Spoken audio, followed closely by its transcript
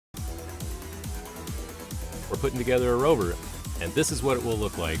we're putting together a rover, and this is what it will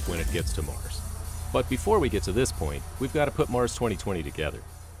look like when it gets to Mars. But before we get to this point, we've got to put Mars 2020 together.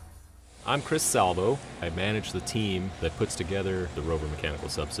 I'm Chris Salvo. I manage the team that puts together the rover mechanical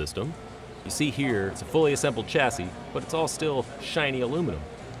subsystem. You see here, it's a fully assembled chassis, but it's all still shiny aluminum.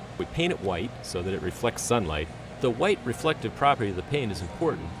 We paint it white so that it reflects sunlight. The white reflective property of the paint is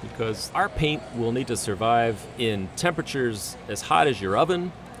important because our paint will need to survive in temperatures as hot as your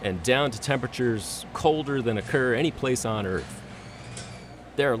oven and down to temperatures colder than occur any place on Earth.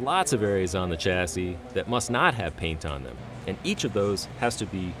 There are lots of areas on the chassis that must not have paint on them, and each of those has to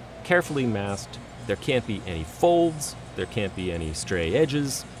be carefully masked. There can't be any folds, there can't be any stray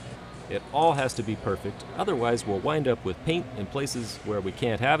edges. It all has to be perfect, otherwise we'll wind up with paint in places where we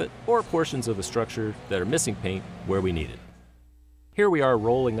can't have it, or portions of the structure that are missing paint where we need it. Here we are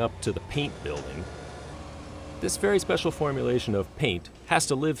rolling up to the paint building. This very special formulation of paint has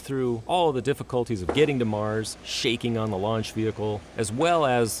to live through all of the difficulties of getting to Mars, shaking on the launch vehicle, as well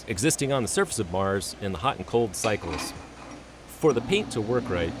as existing on the surface of Mars in the hot and cold cycles. For the paint to work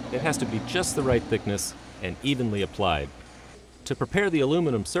right, it has to be just the right thickness and evenly applied. To prepare the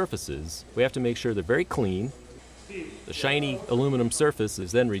aluminum surfaces, we have to make sure they're very clean. The shiny aluminum surface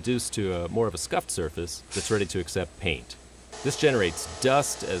is then reduced to more of a scuffed surface that's ready to accept paint. This generates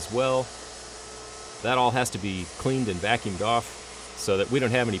dust as well. That all has to be cleaned and vacuumed off so that we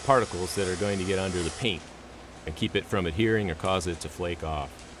don't have any particles that are going to get under the paint and keep it from adhering or cause it to flake off.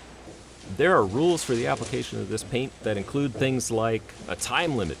 There are rules for the application of this paint that include things like a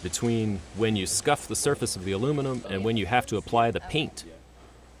time limit between when you scuff the surface of the aluminum and when you have to apply the paint.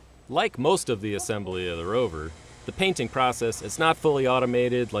 Like most of the assembly of the rover, the painting process is not fully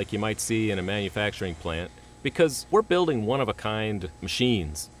automated like you might see in a manufacturing plant because we're building one-of-a-kind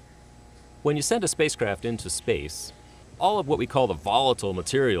machines. When you send a spacecraft into space, all of what we call the volatile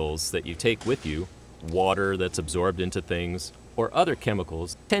materials that you take with you, water that's absorbed into things, or other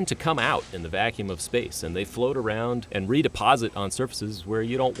chemicals tend to come out in the vacuum of space and they float around and redeposit on surfaces where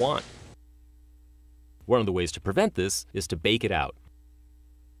you don't want. One of the ways to prevent this is to bake it out.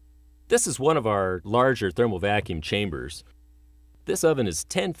 This is one of our larger thermal vacuum chambers. This oven is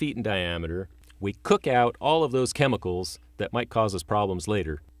 10 feet in diameter. We cook out all of those chemicals that might cause us problems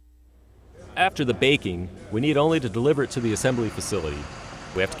later. After the baking, we need only to deliver it to the assembly facility.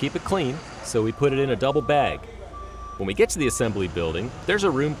 We have to keep it clean, so we put it in a double bag. When we get to the assembly building, there's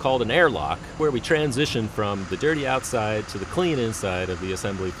a room called an airlock where we transition from the dirty outside to the clean inside of the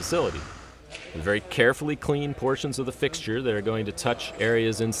assembly facility. We very carefully clean portions of the fixture that are going to touch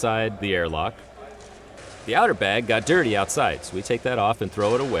areas inside the airlock. The outer bag got dirty outside, so we take that off and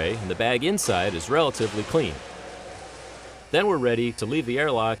throw it away, and the bag inside is relatively clean. Then we're ready to leave the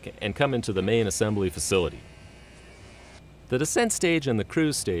airlock and come into the main assembly facility. The descent stage and the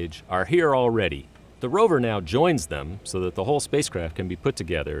cruise stage are here already. The rover now joins them so that the whole spacecraft can be put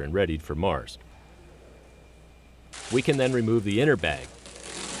together and readied for Mars. We can then remove the inner bag.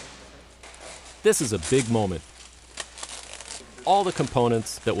 This is a big moment. All the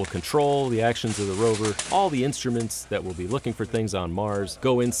components that will control the actions of the rover, all the instruments that will be looking for things on Mars,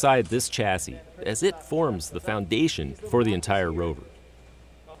 go inside this chassis as it forms the foundation for the entire rover.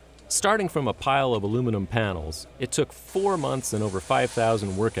 Starting from a pile of aluminum panels, it took 4 months and over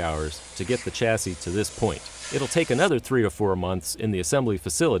 5,000 work hours to get the chassis to this point. It'll take another 3 or 4 months in the assembly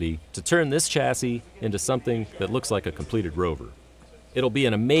facility to turn this chassis into something that looks like a completed rover. It'll be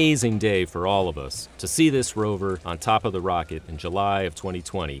an amazing day for all of us to see this rover on top of the rocket in July of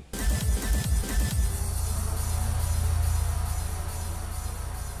 2020.